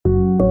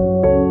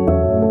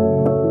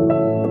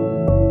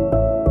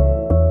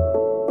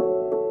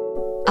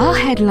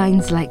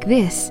headlines like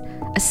this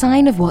a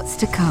sign of what's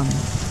to come?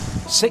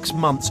 6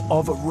 months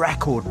of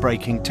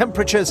record-breaking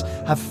temperatures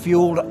have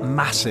fueled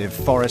massive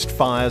forest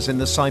fires in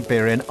the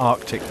Siberian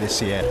Arctic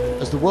this year.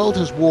 As the world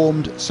has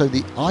warmed, so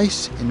the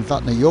ice in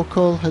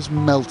Vatnajökull has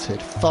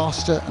melted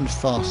faster and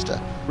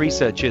faster.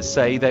 Researchers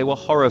say they were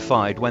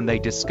horrified when they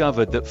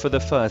discovered that for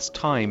the first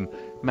time,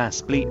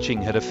 mass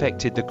bleaching had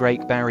affected the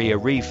Great Barrier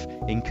Reef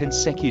in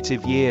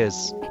consecutive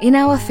years. In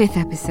our 5th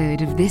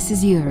episode of This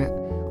Is Europe,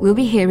 we'll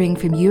be hearing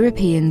from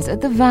Europeans at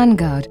the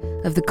vanguard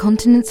of the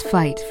continent's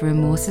fight for a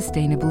more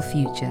sustainable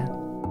future.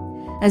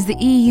 As the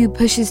EU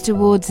pushes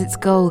towards its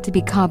goal to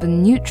be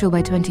carbon neutral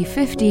by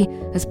 2050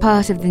 as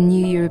part of the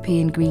new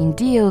European Green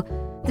Deal,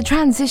 the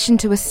transition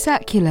to a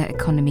circular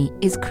economy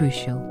is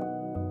crucial.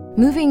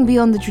 Moving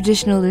beyond the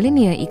traditional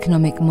linear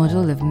economic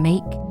model of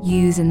make,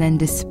 use and then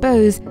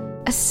dispose,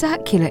 a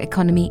circular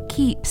economy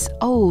keeps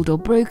old or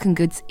broken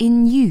goods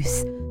in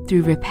use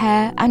through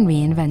repair and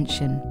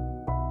reinvention.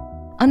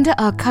 Under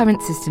our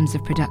current systems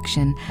of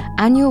production,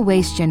 annual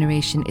waste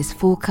generation is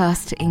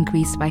forecast to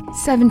increase by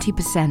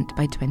 70%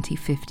 by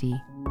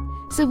 2050.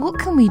 So what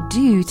can we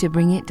do to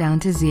bring it down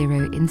to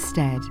zero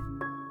instead?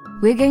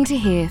 We're going to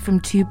hear from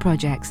 2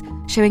 projects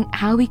showing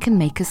how we can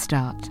make a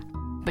start.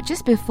 But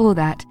just before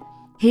that,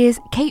 here's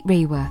Kate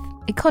Raworth,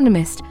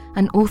 economist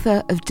and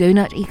author of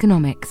Donut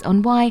Economics,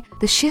 on why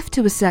the shift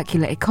to a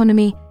circular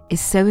economy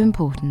is so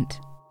important.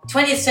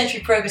 20th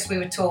century progress, we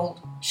were told,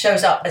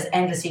 shows up as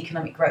endless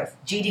economic growth.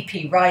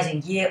 GDP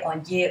rising year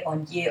on year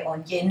on year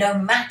on year, no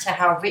matter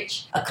how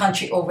rich a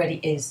country already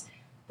is.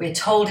 We're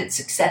told its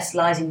success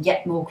lies in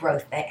yet more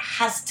growth. There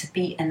has to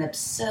be an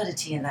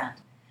absurdity in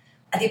that.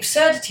 And the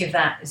absurdity of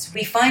that is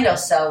we find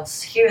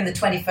ourselves here in the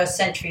 21st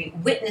century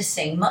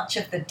witnessing much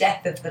of the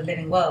death of the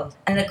living world.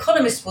 And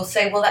economists will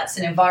say, well, that's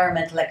an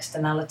environmental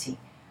externality.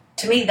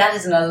 To me, that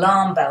is an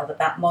alarm bell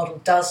that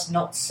model does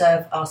not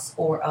serve us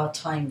or our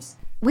times.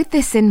 With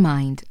this in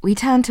mind, we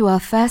turn to our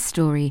first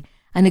story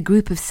and a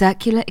group of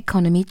circular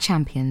economy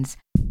champions.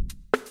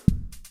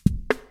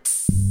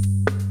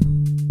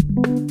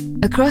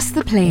 Across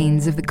the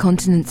plains of the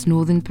continent's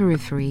northern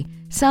periphery,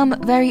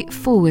 some very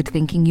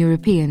forward-thinking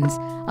Europeans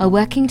are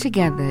working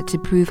together to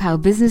prove how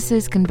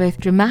businesses can both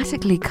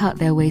dramatically cut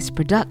their waste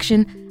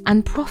production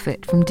and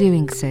profit from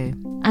doing so.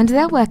 And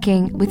they're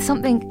working with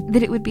something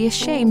that it would be a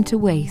shame to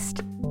waste: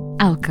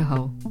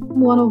 alcohol.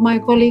 One of my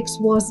colleagues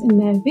was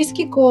in a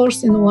whiskey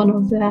course in one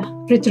of the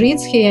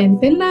retreats here in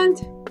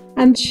Finland,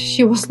 and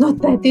she was not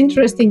that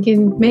interested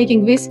in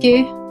making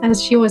whiskey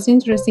as she was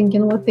interested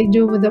in what they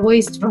do with the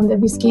waste from the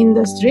whiskey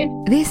industry.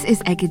 This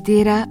is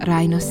Egedira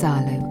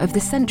Rainosalo of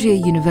the Central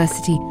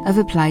University of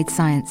Applied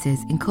Sciences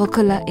in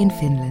Kokkola in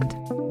Finland.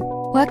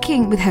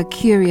 Working with her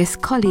curious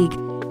colleague,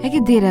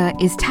 Egedira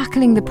is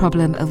tackling the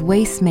problem of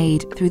waste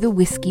made through the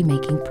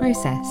whiskey-making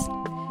process.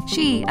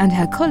 She and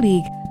her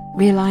colleague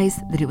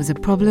realized that it was a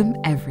problem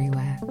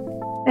everywhere.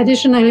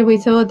 Additionally, we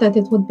thought that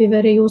it would be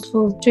very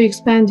useful to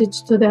expand it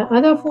to the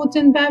other food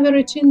and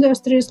beverage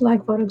industries,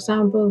 like, for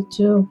example,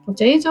 to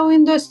potato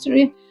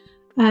industry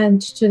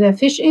and to the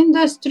fish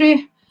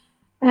industry,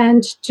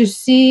 and to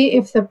see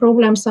if the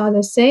problems are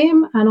the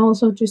same, and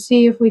also to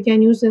see if we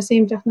can use the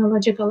same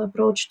technological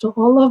approach to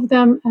all of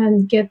them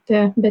and get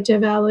the better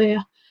value,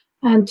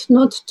 and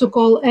not to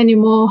call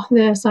anymore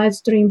the side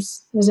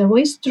streams as a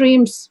waste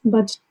streams,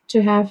 but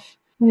to have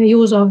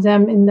use of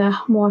them in a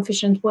more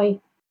efficient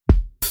way.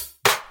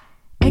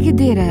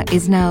 Egedira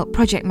is now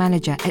project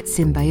manager at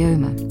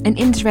Symbioma, an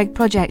Interreg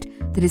project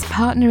that is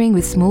partnering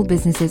with small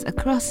businesses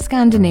across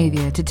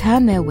Scandinavia to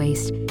turn their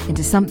waste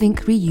into something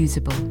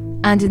reusable.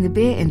 And in the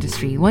beer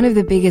industry, one of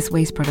the biggest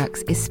waste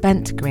products is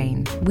spent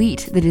grain,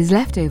 wheat that is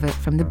left over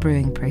from the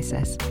brewing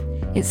process.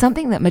 It's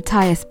something that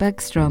Mattias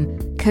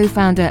Bergström,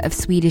 co-founder of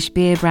Swedish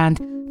beer brand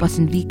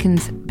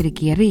Bottenvikens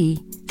Bryggeri,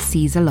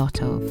 sees a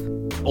lot of.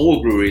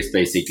 All breweries,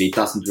 basically, it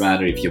doesn't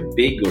matter if you're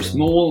big or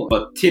small,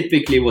 but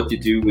typically what you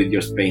do with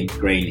your spent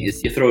grain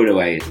is you throw it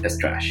away as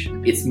trash.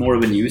 It's more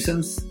of a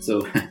nuisance,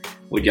 so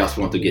we just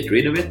want to get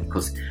rid of it,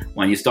 because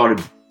when you start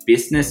a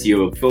business,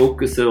 you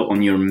focus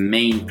on your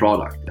main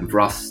product, and for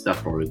us that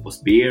probably was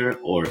beer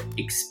or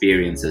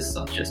experiences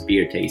such as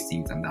beer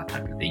tastings and that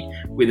type of thing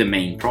with the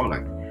main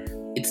product.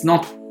 It's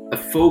not a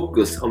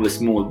focus of a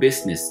small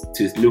business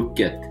to look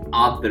at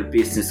other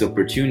business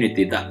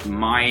opportunity that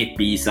might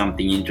be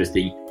something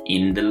interesting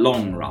in the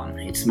long run.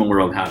 It's more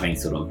of having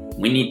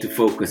we need to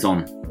focus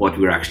on what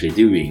we're actually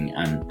doing,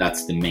 and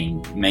that's the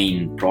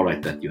main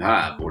product that you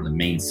have or the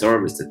main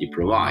service that you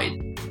provide.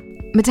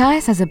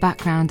 Mattias has a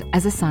background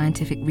as a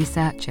scientific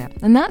researcher,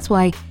 and that's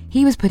why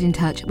he was put in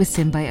touch with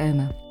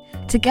Symbioma.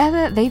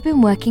 Together, they've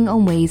been working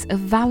on ways of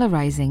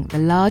valorizing the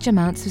large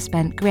amounts of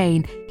spent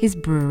grain his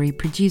brewery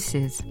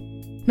produces.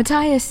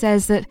 Mattias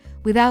says that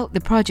without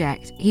the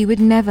project, he would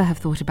never have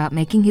thought about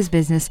making his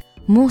business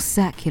more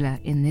circular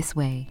in this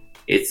way.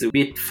 It's a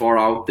bit far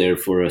out there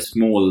for a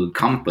small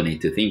company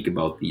to think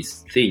about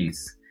these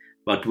things.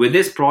 But with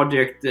this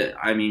project,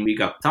 we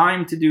got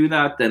time to do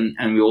that,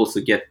 and we also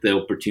get the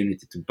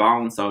opportunity to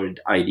bounce our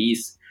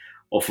ideas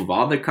off of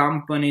other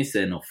companies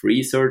and of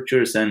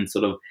researchers and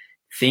sort of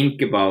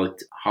think about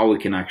how we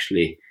can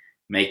actually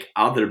make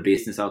other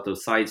business out of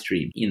side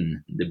stream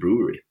in the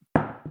brewery.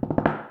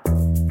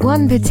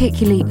 One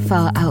particularly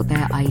far out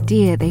there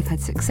idea they've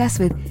had success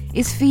with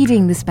is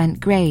feeding the spent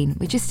grain,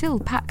 which is still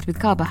packed with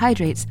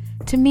carbohydrates,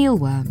 to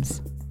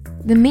mealworms.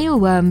 The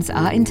mealworms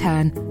are in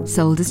turn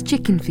sold as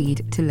chicken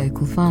feed to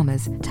local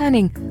farmers,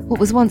 turning what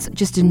was once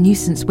just a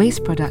nuisance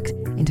waste product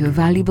into a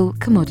valuable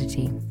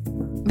commodity.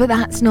 But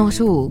that's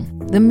not all.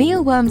 The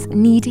mealworms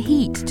need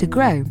heat to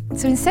grow,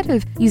 so instead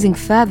of using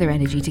further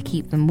energy to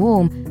keep them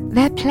warm,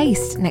 they're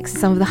placed next to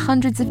some of the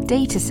hundreds of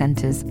data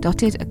centres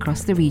dotted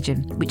across the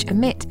region, which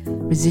emit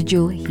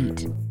residual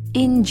heat.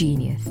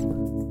 Ingenious.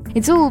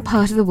 It's all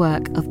part of the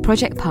work of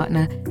project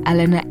partner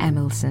Eleanor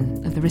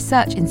Emilsson of the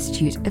Research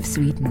Institute of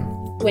Sweden.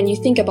 When you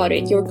think about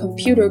it, your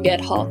computer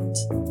gets hot,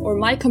 or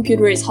my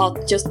computer is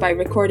hot just by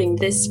recording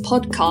this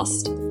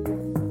podcast.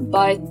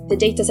 But the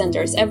data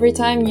centers, every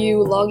time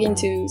you log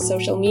into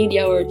social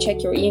media or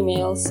check your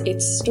emails,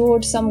 it's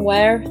stored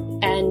somewhere,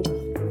 and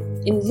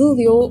in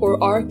Luleå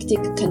or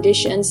Arctic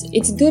conditions,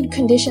 it's good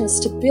conditions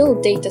to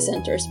build data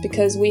centers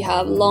because we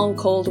have long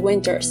cold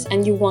winters,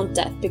 and you want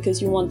that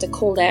because you want the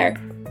cold air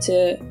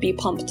to be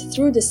pumped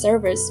through the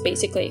servers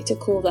basically to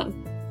cool them.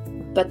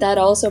 But that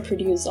also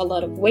produces a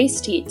lot of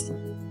waste heat.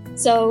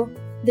 So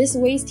this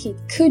waste heat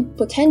could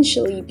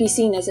potentially be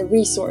seen as a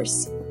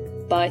resource,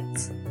 but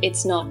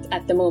it's not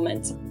at the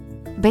moment.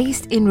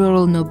 Based in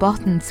rural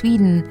Norrbotten,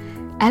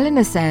 Sweden,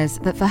 Eleanor says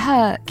that for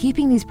her,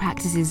 keeping these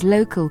practices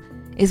local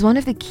is one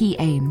of the key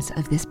aims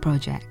of this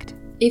project.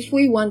 If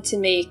we want to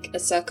make a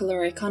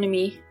circular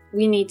economy,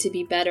 we need to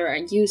be better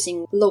at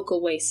using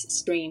local waste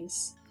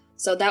streams.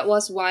 So that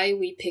was why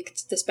we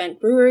picked the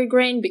spent brewery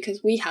grain,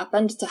 because we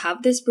happened to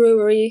have this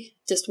brewery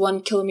just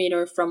 1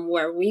 kilometer from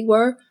where we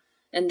were.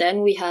 And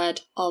then we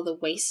had all the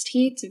waste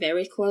heat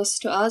very close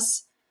to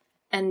us.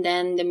 And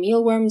then the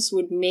mealworms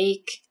would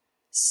make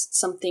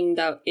something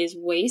that is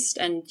waste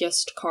and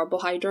just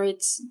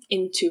carbohydrates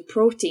into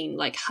protein,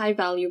 like high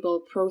valuable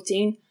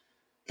protein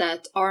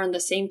that are on the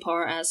same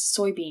par as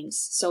soybeans.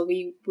 So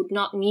we would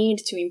not need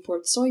to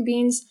import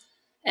soybeans.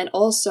 And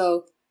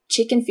also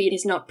chicken feed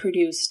is not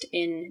produced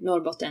in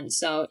Norrbotten.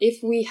 So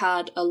if we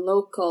had a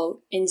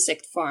local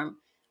insect farm,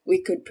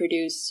 we could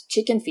produce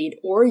chicken feed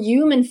or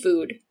human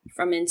food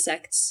from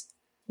insects,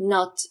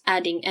 not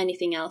adding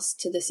anything else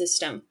to the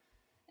system.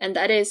 And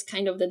that is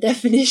kind of the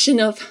definition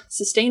of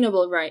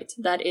sustainable, right?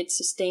 That it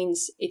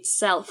sustains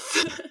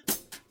itself.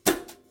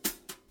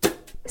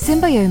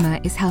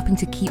 Symbioma is helping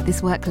to keep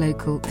this work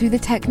local through the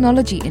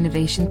technology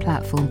innovation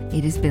platform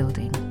it is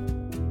building.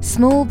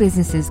 Small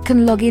businesses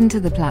can log into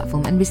the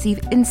platform and receive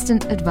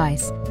instant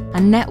advice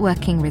and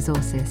networking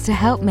resources to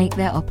help make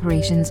their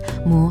operations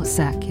more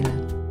circular.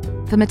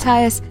 For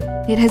Matthias,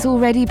 it has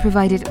already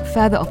provided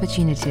further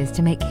opportunities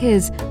to make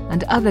his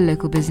and other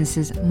local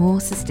businesses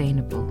more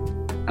sustainable.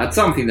 That's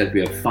something that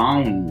we have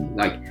found,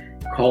 like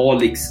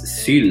Kalix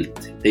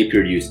Sylt. They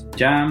produce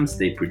jams,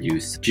 they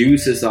produce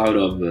juices out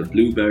of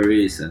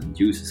blueberries and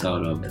juices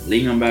out of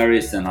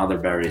lingonberries and other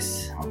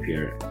berries up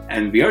here.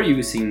 And we are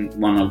using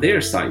one of their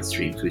side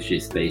streams, which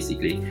is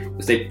basically,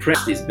 because they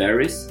press these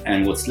berries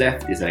and what's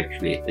left is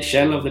actually the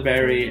shell of the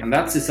berry. And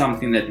that's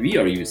something that we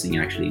are using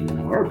actually in one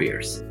of our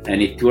beers.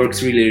 And it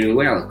works really, really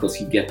well because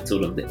you get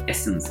sort of the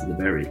essence of the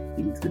berry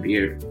into the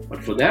beer.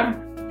 But for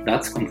them,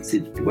 that's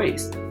considered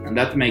waste. And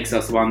that makes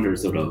us wonder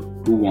sort of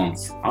who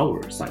wants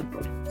our side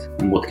products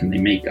and what can they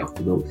make out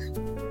of those.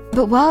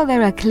 But while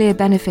there are clear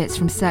benefits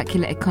from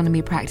circular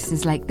economy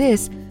practices like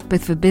this,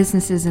 both for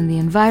businesses and the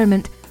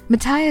environment,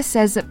 Matthias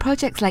says that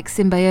projects like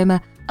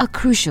Symbioma are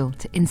crucial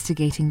to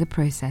instigating the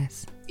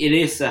process. It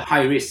is a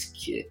high-risk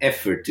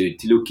effort to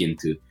look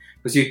into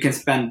because you can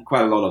spend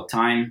quite a lot of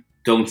time,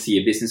 don't see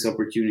a business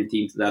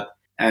opportunity into that.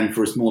 And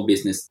for a small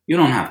business, you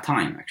don't have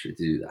time actually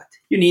to do that.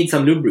 You need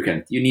some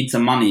lubricant, you need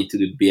some money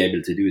to be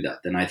able to do that.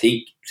 And I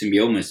think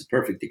Symbioma is a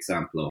perfect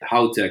example of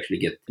how to actually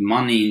get the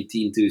money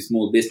into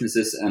small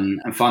businesses and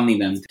funding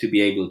them to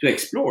be able to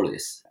explore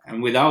this.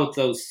 And without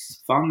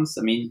those funds,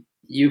 I mean,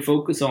 you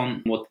focus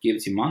on what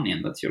gives you money,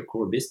 and that's your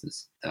core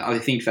business. I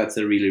think that's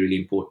a really, really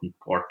important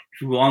part.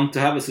 If we want to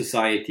have a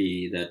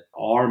society that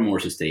are more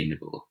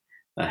sustainable,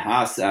 that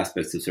has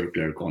aspects of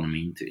circular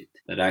economy into it,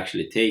 that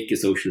actually take a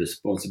social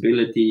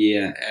responsibility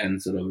and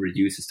sort of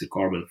reduces the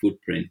carbon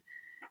footprint,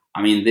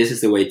 I mean, this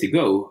is the way to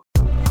go.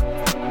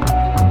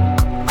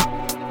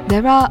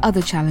 There are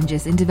other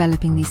challenges in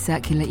developing these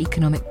circular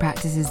economic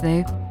practices,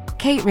 though.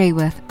 Kate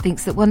Rayworth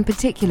thinks that one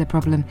particular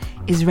problem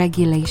is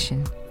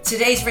regulation.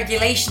 Today's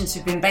regulations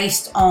have been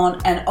based on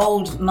an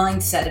old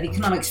mindset of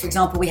economics. For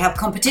example, we have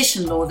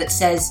competition law that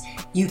says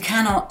you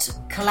cannot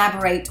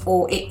collaborate,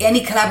 or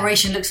any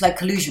collaboration looks like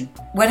collusion.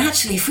 When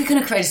actually, if we're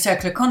going to create a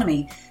circular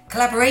economy,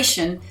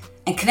 collaboration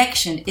and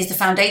connection is the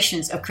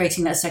foundations of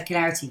creating that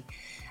circularity.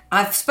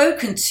 I've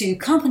spoken to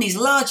companies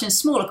large and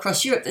small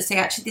across Europe that say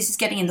actually this is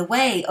getting in the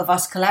way of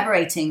us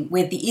collaborating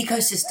with the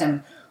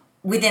ecosystem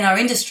within our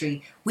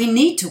industry. We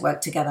need to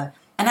work together.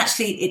 And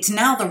actually, it's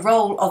now the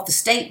role of the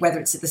state, whether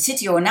it's at the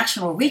city or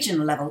national or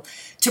regional level,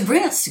 to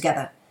bring us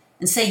together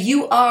and say,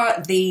 you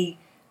are the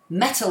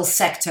metal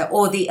sector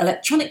or the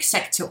electronic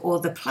sector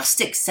or the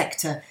plastic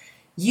sector.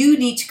 You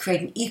need to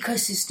create an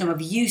ecosystem of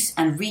use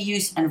and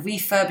reuse and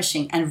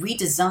refurbishing and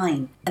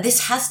redesign. And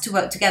this has to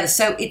work together.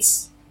 So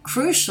it's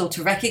crucial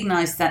to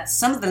recognize that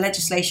some of the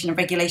legislation and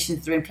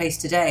regulations that are in place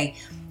today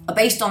are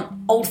based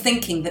on old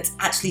thinking that's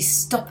actually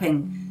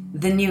stopping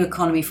the new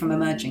economy from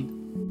emerging.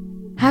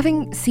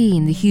 Having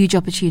seen the huge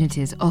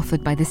opportunities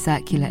offered by the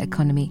circular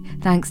economy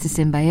thanks to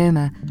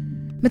Symbioma,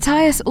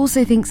 Matthias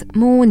also thinks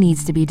more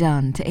needs to be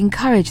done to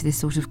encourage this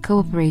sort of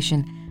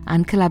cooperation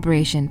and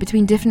collaboration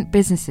between different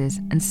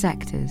businesses and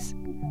sectors.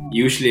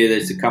 Usually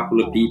there's a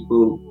couple of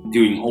people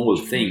doing all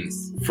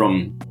things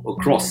from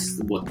across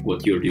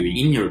what you're doing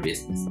in your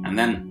business. And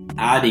then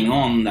adding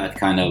on that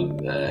kind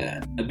of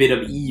a bit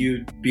of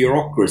EU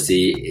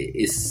bureaucracy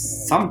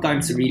is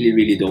sometimes really,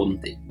 really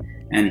daunting.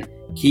 And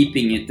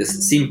keeping it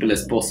as simple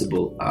as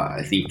possible,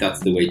 I think that's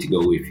the way to go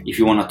if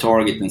you want to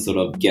target and sort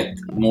of get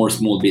more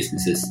small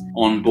businesses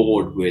on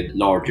board with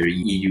larger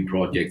EU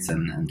projects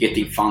and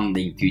getting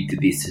funding to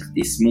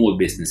these small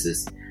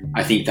businesses.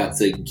 I think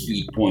that's a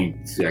key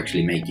point to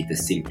actually make it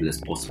as simple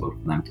as possible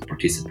for them to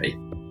participate.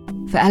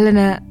 For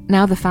Eleanor,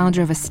 now the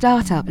founder of a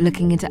startup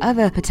looking into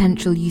other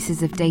potential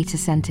uses of data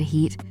center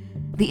heat,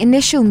 the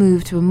initial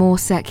move to a more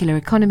circular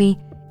economy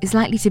is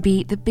likely to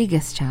be the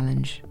biggest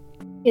challenge.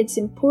 It's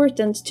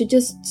important to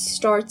just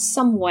start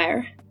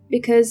somewhere,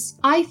 because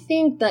I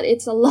think that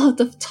it's a lot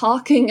of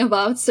talking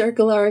about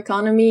circular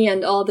economy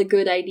and all the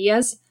good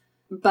ideas,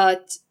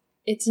 but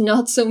it's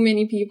not so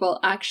many people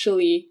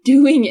actually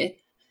doing it.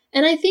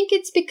 And I think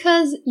it's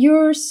because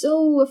you're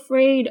so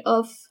afraid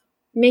of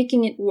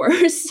making it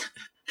worse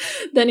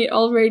than it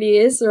already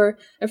is, or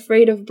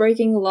afraid of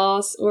breaking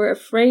laws, or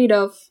afraid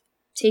of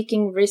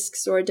taking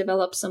risks or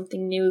develop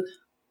something new.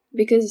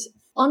 Because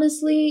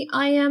honestly,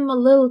 I am a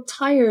little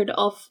tired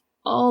of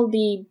all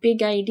the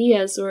big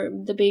ideas or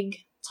the big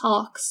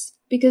talks.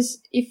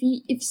 Because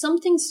if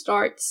something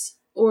starts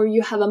or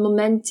you have a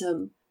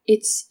momentum,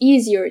 it's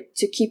easier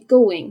to keep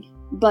going.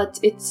 But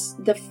it's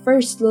the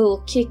first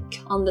little kick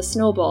on the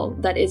snowball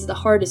that is the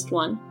hardest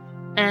one.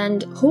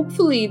 And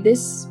hopefully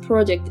this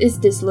project is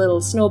this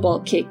little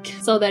snowball kick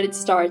so that it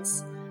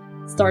starts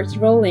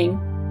rolling.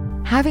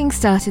 Having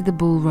started the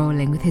ball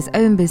rolling with his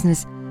own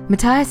business,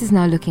 Matthias is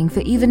now looking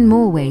for even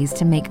more ways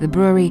to make the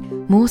brewery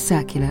more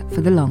circular for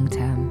the long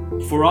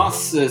term. For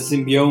us,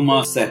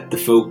 Symbioma set the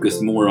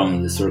focus more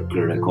on the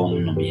circular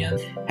economy and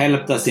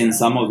helped us in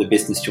some of the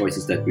business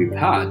choices that we've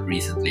had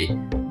recently.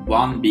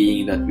 One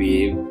being that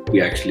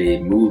we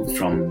actually moved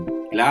from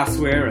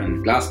glassware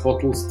and glass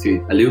bottles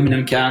to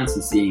aluminum cans,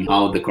 and seeing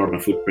how the carbon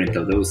footprint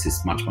of those is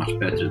much, much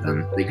better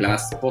than the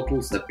glass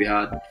bottles that we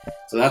had.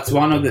 So that's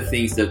one of the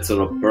things that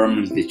sort of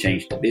permanently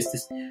changed the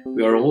business.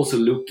 We are also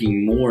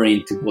looking more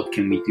into what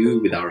can we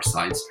do with our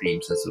side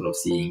streams and sort of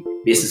seeing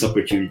business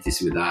opportunities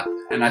with that.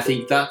 And I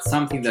think that's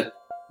something that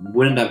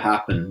wouldn't have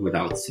happened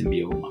without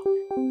Symbioma.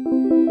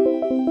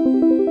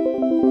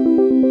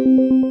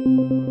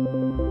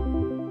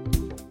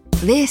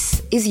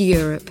 This is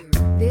Europe.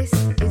 This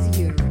is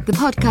Europe. The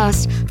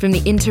podcast from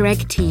the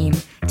Interreg team,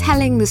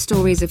 telling the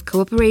stories of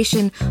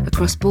cooperation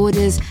across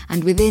borders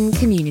and within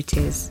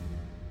communities.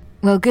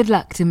 Well, good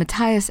luck to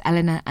Matthias,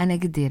 Eleanor and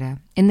Egedira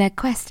in their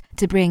quest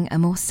to bring a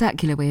more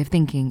circular way of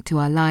thinking to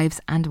our lives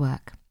and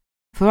work.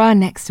 For our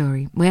next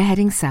story, we're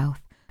heading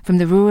south, from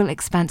the rural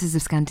expanses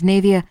of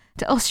Scandinavia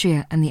to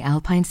Austria and the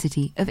alpine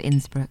city of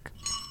Innsbruck.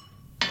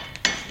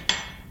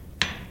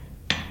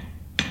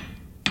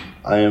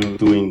 I am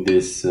doing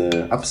this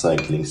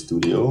upcycling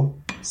studio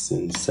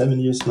since 7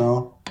 years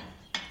now.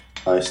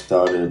 I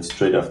started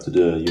straight after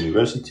the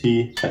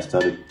university. I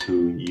started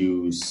to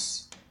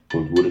use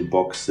old wooden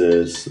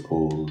boxes,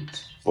 old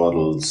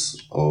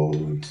bottles,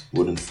 old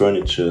wooden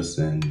furnitures,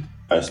 and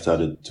I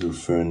started to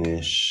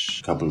furnish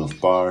a couple of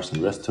bars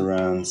and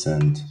restaurants,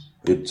 and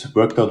it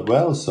worked out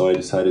well, so I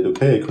decided,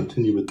 okay, I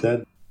continue with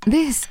that.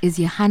 This is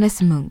Johannes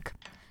Munk.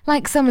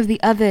 Like some of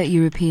the other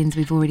Europeans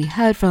we've already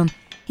heard from,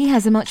 he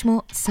has a much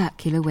more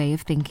circular way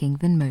of thinking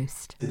than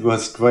most. It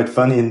was quite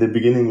funny in the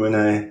beginning when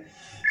I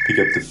picked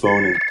up the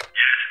phone and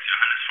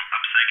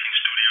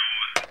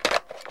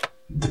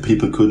the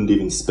people couldn't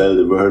even spell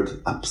the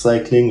word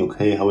upcycling.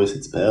 Okay, how is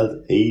it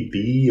spelled?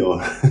 A-B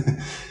or... I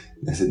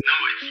said, no,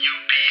 it's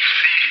U-B-C.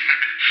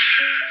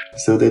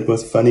 So that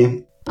was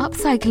funny.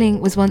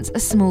 Upcycling was once a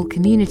small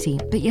community,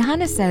 but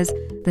Johannes says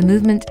the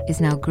movement is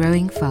now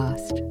growing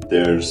fast.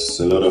 There's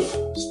a lot of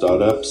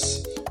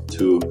startups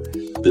to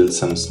build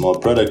some small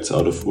products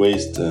out of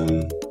waste.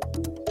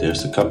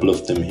 There's a couple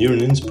of them here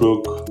in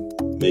Innsbruck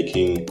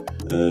making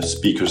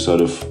speakers out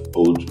of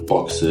old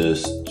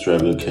boxes,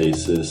 travel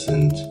cases,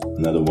 and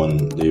another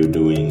one they're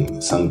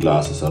doing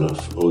sunglasses out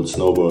of old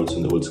snowboards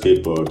and old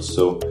skateboards.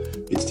 So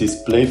it's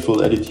this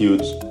playful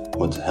attitude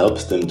what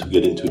helps them to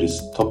get into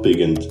this topic,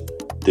 and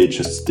they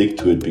just stick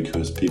to it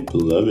because people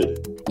love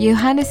it.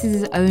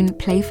 Johannes' own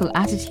playful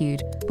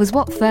attitude was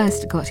what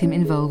first got him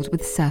involved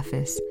with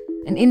Surface,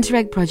 an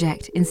Interreg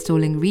project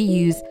installing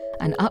reuse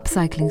and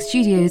upcycling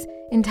studios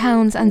in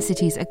towns and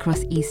cities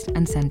across East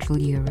and Central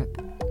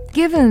Europe.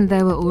 Given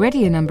there were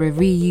already a number of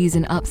reuse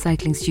and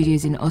upcycling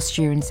studios in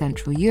Austria and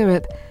Central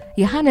Europe,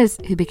 Johannes,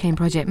 who became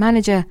project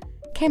manager,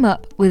 came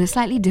up with a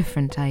slightly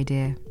different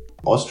idea.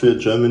 Austria,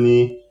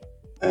 Germany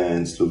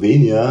and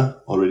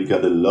Slovenia already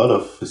got a lot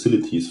of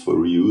facilities for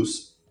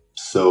reuse.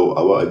 So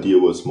our idea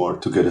was more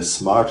to get a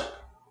smart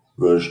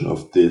version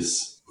of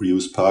this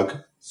reuse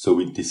park. So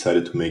we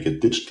decided to make a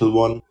digital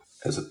one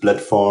as a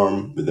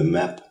platform with a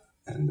map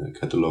and a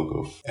catalog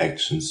of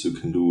actions you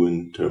can do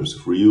in terms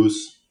of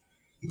reuse.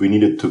 We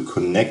needed to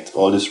connect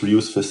all these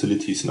reuse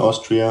facilities in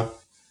Austria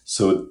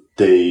so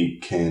they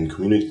can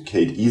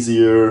communicate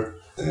easier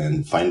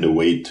and find a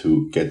way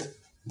to get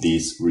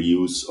these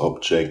reuse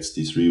objects,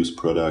 these reuse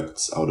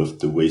products out of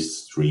the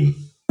waste stream.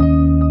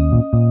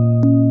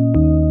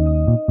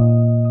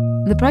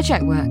 The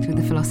project worked with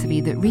the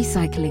philosophy that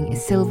recycling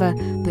is silver,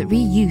 but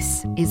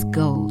reuse is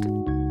gold.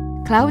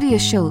 Claudia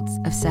Schultz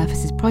of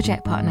Surface's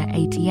project partner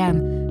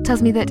ATM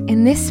tells me that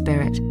in this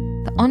spirit,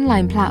 the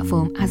online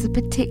platform has a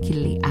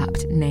particularly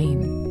apt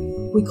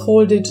name. We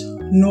called it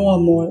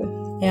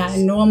Normal. Yeah,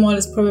 and Normal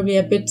is probably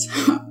a bit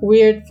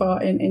weird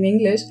in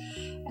English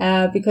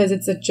because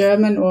it's a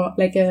German or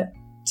like a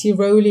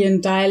Tyrolean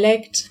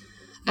dialect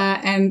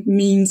and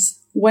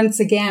means once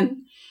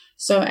again.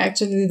 So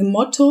actually the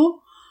motto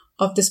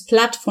of this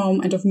platform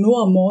and of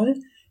Normal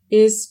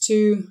is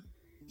to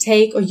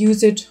take or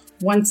use it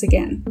once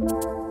again.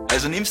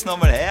 Also nimm's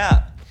nochmal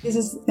her. This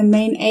is the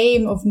main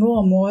aim of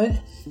Normal,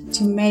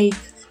 to make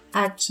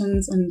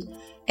actions and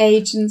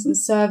agents and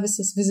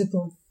services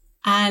visible.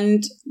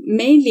 And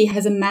mainly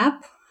has a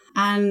map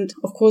and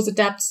of course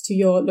adapts to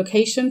your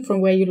location from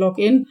where you log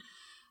in.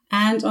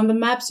 And on the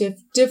maps you have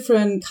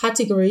different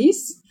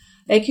categories.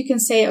 Like you can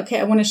say, okay,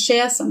 I want to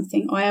share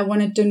something, or I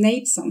want to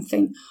donate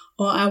something,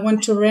 or I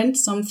want to rent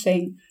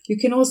something. You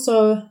can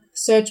also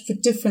search for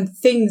different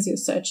things you're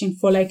searching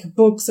for, like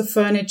books or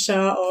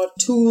furniture or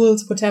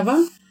tools,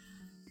 whatever.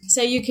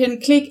 So you can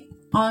click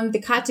on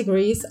the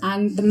categories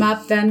and the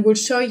map then will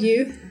show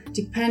you,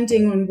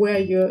 depending on where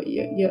your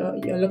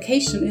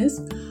location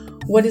is,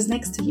 what is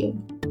next to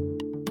you.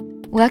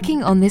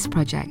 Working on this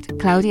project,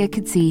 Claudia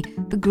could see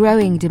the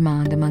growing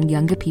demand among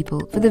younger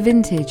people for the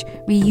vintage,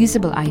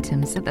 reusable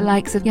items that the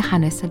likes of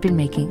Johannes had been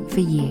making for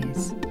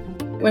years.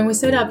 When we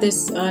set up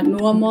this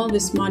Normal,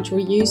 this smart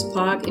reuse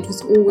park, it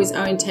was always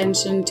our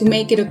intention to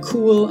make it a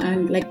cool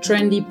and like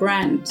trendy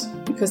brand,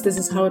 because this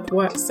is how it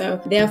works.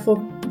 So therefore,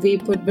 we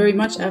put very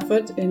much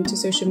effort into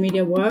social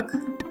media work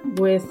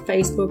with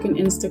Facebook and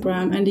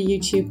Instagram and a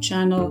YouTube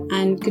channel,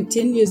 and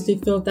continuously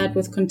filled that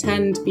with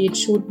content, be it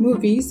short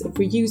movies of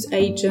reuse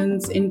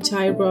agents in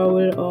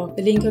Tyrol or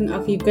Verlinkung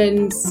auf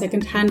events,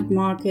 second-hand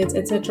markets,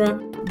 etc.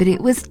 But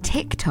it was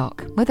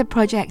TikTok where the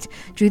project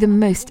drew the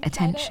most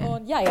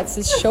attention. Yeah, it's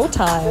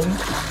showtime.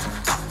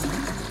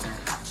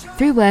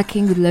 Through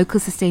working with local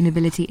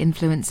sustainability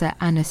influencer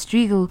Anna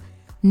Striegel,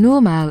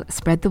 Normal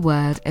spread the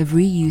word of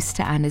reuse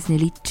to Anna's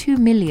nearly 2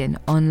 million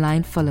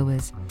online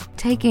followers,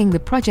 taking the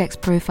project's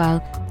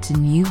profile to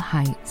new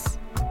heights.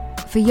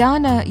 For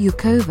Jana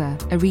Jurkova,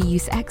 a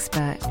reuse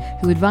expert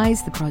who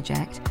advised the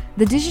project,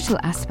 the digital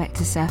aspect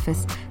to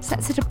Surface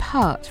sets it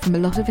apart from a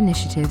lot of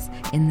initiatives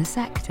in the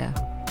sector.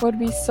 What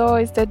we saw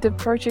is that the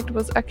project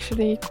was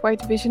actually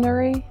quite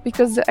visionary,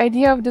 because the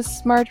idea of the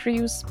smart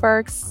reuse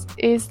parks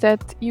is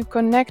that you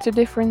connect the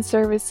different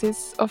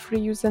services of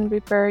reuse and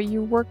repair.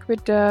 You work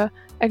with the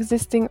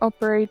existing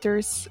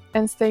operators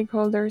and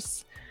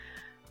stakeholders.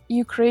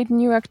 You create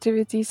new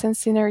activities and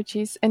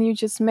synergies, and you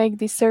just make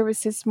these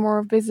services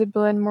more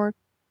visible and more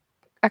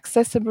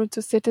accessible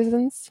to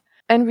citizens.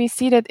 And we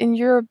see that in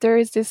Europe there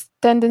is this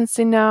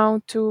tendency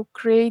now to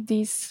create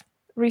these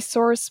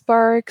resource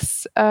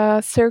parks,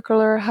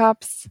 circular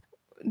hubs.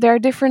 There are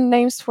different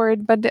names for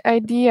it, but the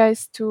idea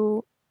is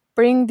to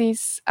bring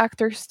these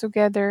actors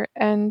together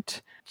and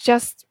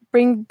just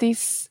bring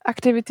these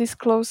activities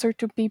closer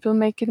to people,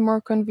 make it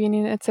more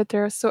convenient,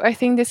 etc. So I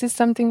think this is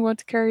something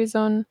what carries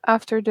on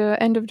after the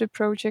end of the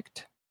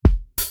project.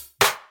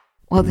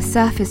 While the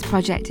Surface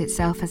project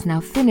itself has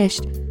now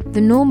finished,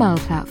 the Normal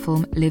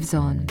platform lives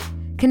on,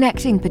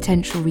 connecting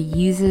potential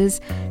reusers,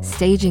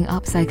 staging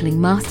upcycling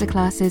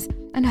masterclasses,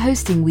 and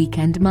hosting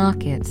weekend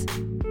markets.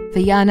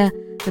 For Jana,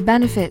 the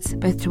benefits,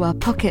 both to our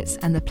pockets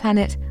and the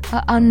planet,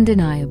 are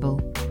undeniable.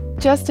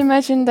 Just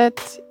imagine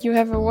that you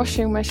have a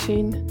washing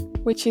machine,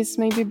 which is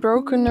maybe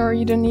broken or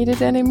you don't need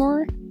it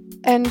anymore.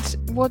 And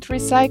what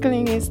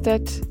recycling is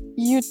that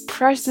you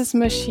crash this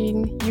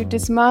machine, you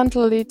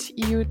dismantle it,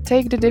 you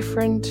take the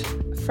different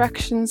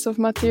fractions of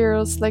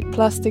materials like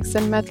plastics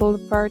and metal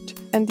apart,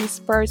 and these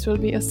parts will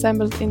be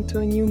assembled into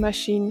a new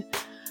machine.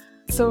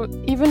 So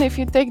even if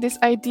you take this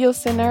ideal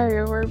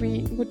scenario where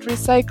we would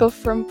recycle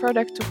from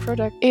product to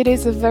product, it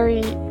is a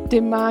very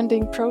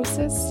demanding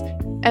process.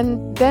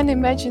 And then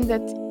imagine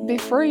that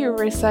before you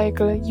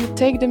recycle, you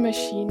take the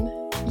machine,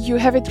 you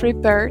have it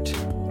repaired,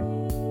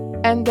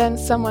 and then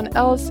someone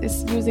else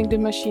is using the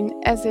machine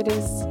as it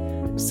is.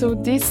 So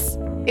this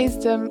is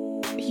the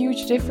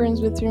huge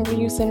difference between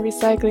reuse and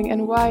recycling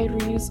and why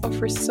reuse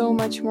offers so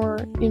much more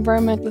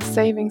environmental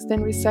savings than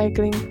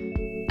recycling.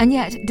 And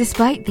yet,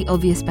 despite the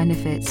obvious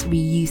benefits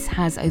reuse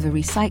has over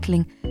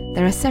recycling,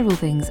 there are several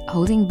things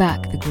holding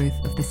back the growth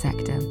of the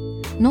sector,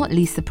 not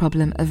least the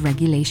problem of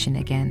regulation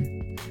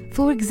again.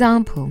 For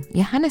example,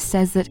 Johannes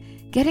says that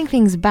getting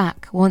things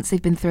back once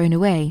they've been thrown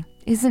away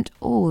isn't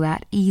all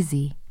that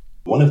easy.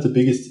 One of the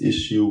biggest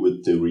issues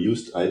with the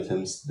reused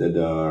items that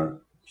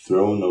are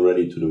thrown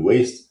already to the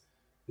waste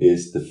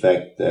is the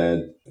fact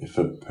that if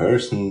a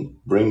person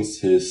brings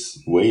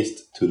his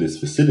waste to this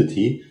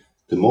facility,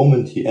 the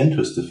moment he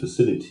enters the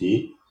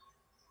facility,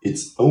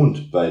 it's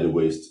owned by the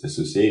waste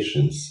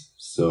associations.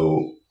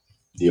 So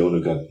the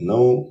owner got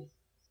no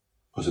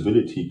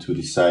possibility to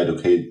decide,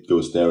 okay, it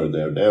goes there or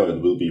there or there,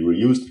 it will be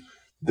reused.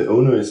 The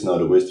owner is now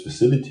the waste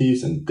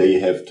facilities and they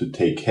have to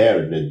take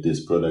care that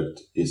this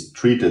product is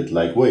treated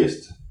like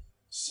waste.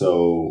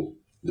 So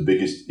the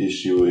biggest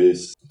issue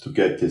is to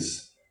get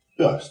this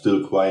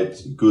still quite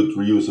good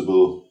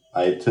reusable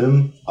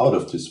item out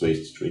of this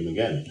waste stream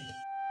again.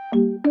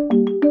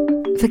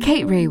 For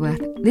Kate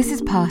Raworth, this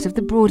is part of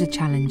the broader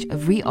challenge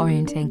of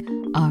reorienting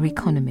our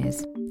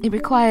economies. It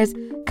requires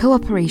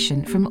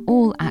cooperation from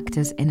all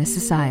actors in a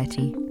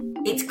society.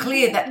 It's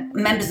clear that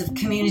members of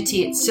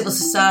community, civil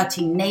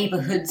society,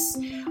 neighbourhoods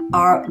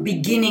are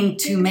beginning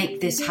to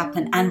make this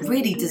happen and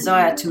really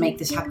desire to make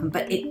this happen.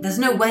 But there's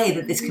no way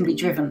that this can be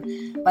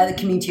driven by the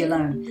community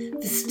alone.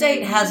 The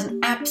state has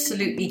an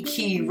absolutely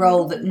key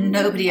role that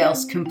nobody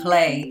else can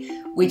play,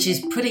 which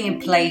is putting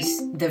in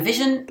place the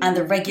vision and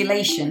the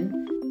regulation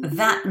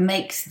that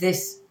makes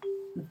this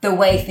the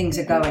way things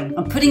are going.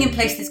 And putting in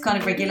place this kind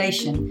of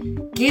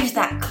regulation gives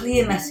that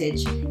clear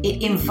message.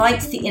 It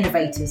invites the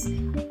innovators.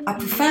 I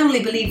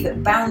profoundly believe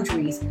that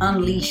boundaries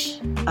unleash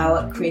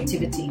our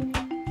creativity.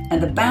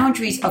 And the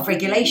boundaries of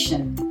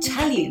regulation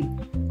tell you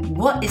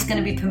what is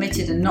going to be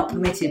permitted and not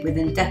permitted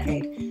within a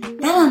decade.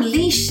 That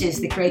unleashes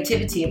the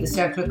creativity of the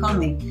circular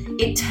economy.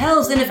 It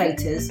tells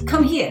innovators,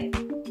 come here.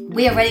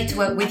 We are ready to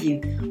work with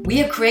you.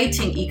 We are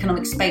creating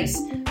economic space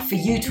for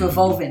you to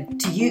evolve in,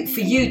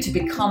 for you to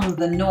become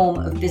the norm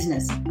of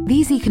business.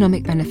 These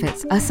economic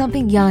benefits are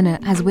something Jana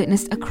has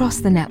witnessed across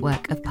the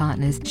network of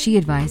partners she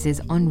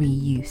advises on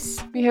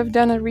reuse. We have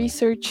done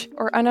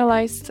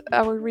analyzed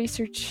our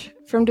research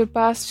from the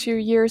past few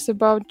years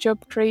about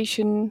job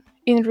creation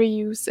in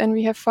reuse, and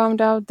we have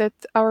found out that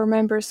our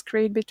members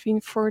create between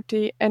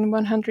 40 and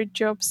 100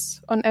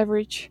 jobs on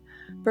average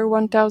per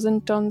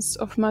 1,000 tons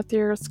of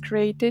materials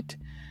created.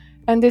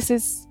 And this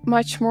is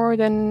much more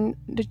than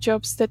the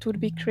jobs that would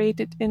be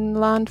created in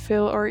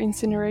landfill or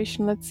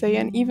incineration, let's say,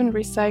 and even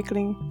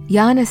recycling.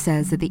 Jana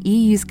says that the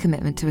EU's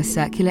commitment to a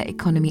circular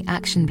economy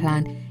action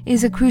plan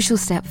is a crucial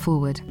step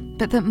forward,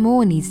 but that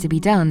more needs to be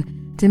done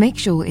to make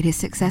sure it is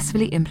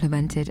successfully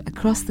implemented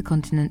across the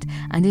continent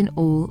and in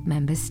all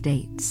member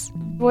states.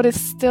 What is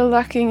still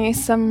lacking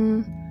is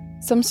some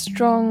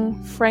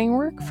strong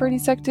framework for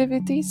these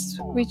activities,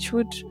 which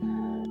would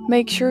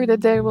make sure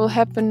that they will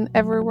happen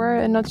everywhere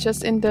and not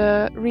just in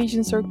the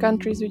regions or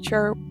countries which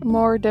are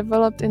more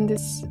developed in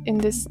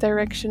this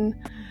direction.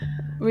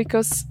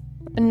 Because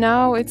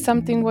now it's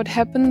something what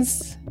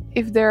happens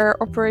if there are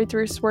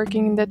operators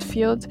working in that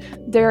field.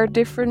 There are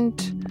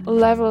different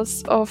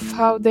levels of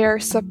how they are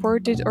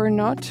supported or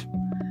not,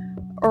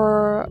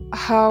 or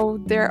how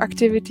their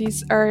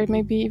activities are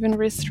maybe even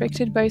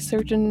restricted by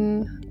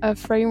certain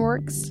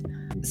frameworks.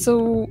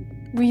 So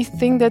we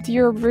think that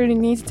Europe really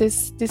needs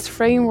this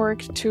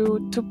framework to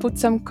put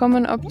some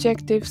common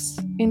objectives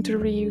into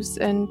reuse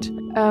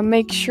and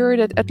make sure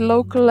that at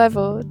local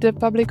level the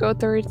public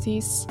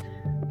authorities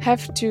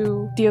have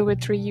to deal with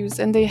reuse,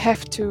 and they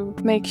have to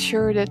make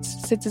sure that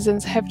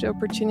citizens have the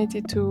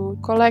opportunity to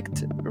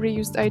collect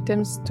reused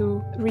items,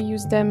 to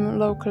reuse them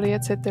locally,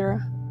 etc.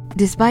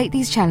 Despite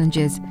these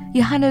challenges,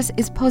 Johannes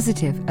is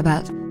positive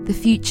about the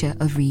future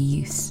of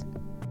reuse.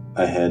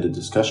 I had a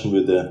discussion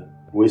with the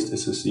Waste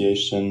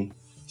Association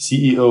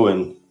CEO,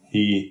 and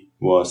he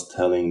was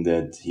telling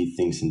that he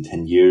thinks in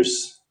 10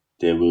 years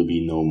there will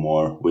be no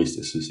more waste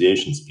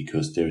associations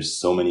because there's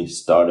so many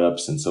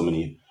startups and so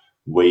many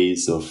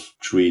ways of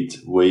treat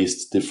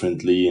waste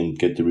differently and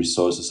get the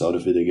resources out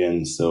of it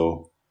again.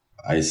 So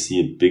I see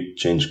a big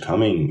change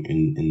coming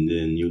in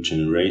the new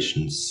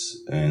generations,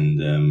 and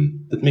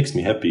that makes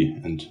me happy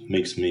and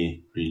makes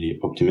me really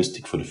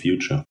optimistic for the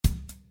future.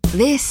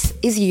 This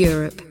is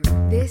Europe.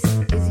 This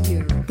is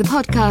Europe. The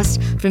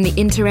podcast from the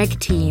Interreg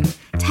team,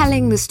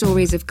 telling the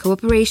stories of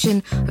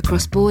cooperation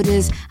across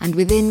borders and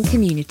within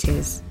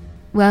communities.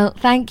 Well,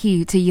 thank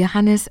you to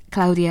Johannes,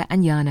 Claudia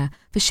and Jana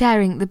for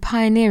sharing the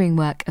pioneering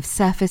work of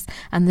Surface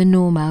and the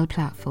Normal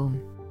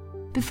platform.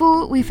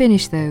 Before we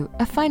finish though,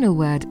 a final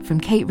word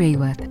from Kate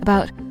Raworth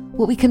about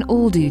what we can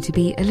all do to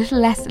be a little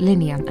less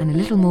linear and a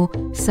little more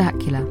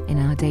circular in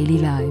our daily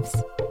lives.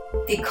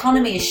 The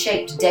economy is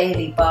shaped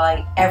daily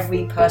by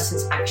every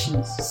person's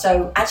actions.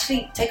 So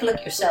actually take a look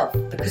at yourself,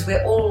 because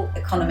we're all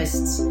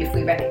economists if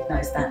we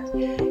recognise that.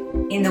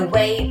 In the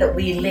way that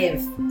we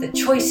live, the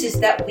choices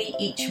that we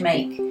each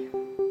make,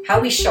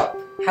 how we shop,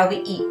 how we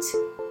eat,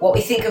 what we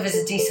think of as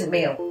a decent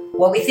meal,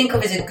 what we think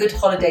of as a good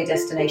holiday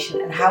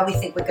destination, and how we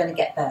think we're going to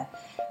get there.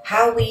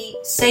 How we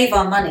save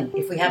our money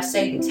if we have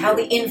savings, how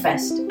we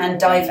invest and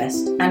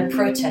divest and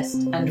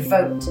protest and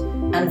vote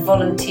and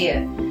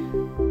volunteer.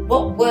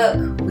 What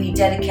work we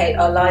dedicate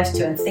our lives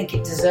to and think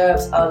it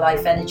deserves our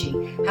life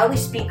energy. How we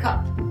speak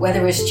up,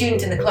 whether we're a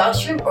student in the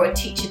classroom or a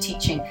teacher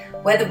teaching,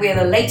 whether we're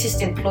the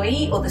latest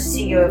employee or the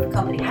CEO of a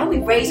company. How we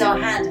raise our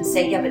hand and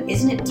say, yeah, but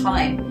isn't it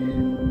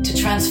time to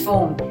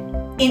transform?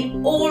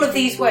 In all of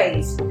these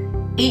ways,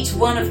 each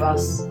one of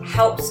us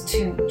helps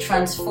to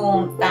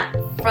transform that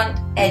front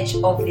edge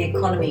of the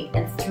economy,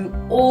 and through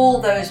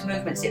all those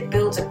movements it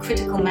builds a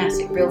critical mass,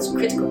 it builds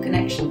critical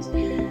connections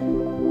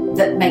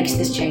that makes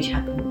this change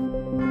happen.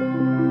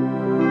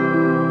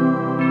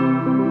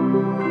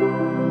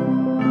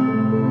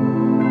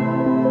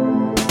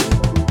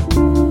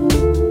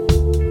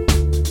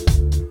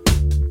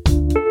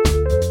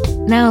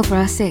 Now for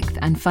our 6th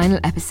and final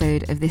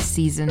episode of this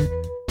season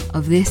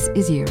of This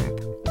is Europe.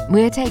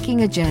 We're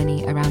taking a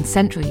journey around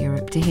Central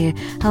Europe to hear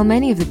how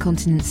many of the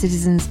continent's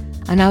citizens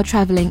are now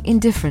travelling in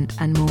different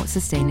and more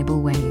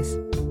sustainable ways.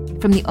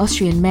 From the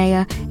Austrian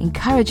mayor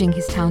encouraging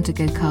his town to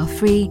go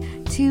car-free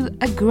to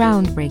a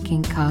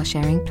groundbreaking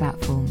car-sharing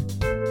platform.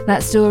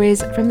 That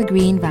stories from the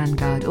Green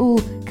Vanguard,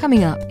 all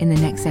coming up in the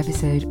next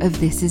episode of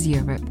This is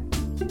Europe.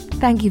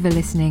 Thank you for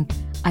listening.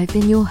 I've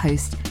been your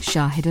host,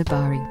 Shahida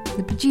Bari.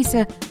 The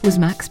producer was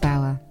Max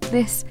Bauer.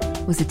 This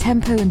was a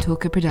Tempo and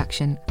Talker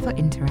production for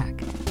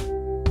Interact.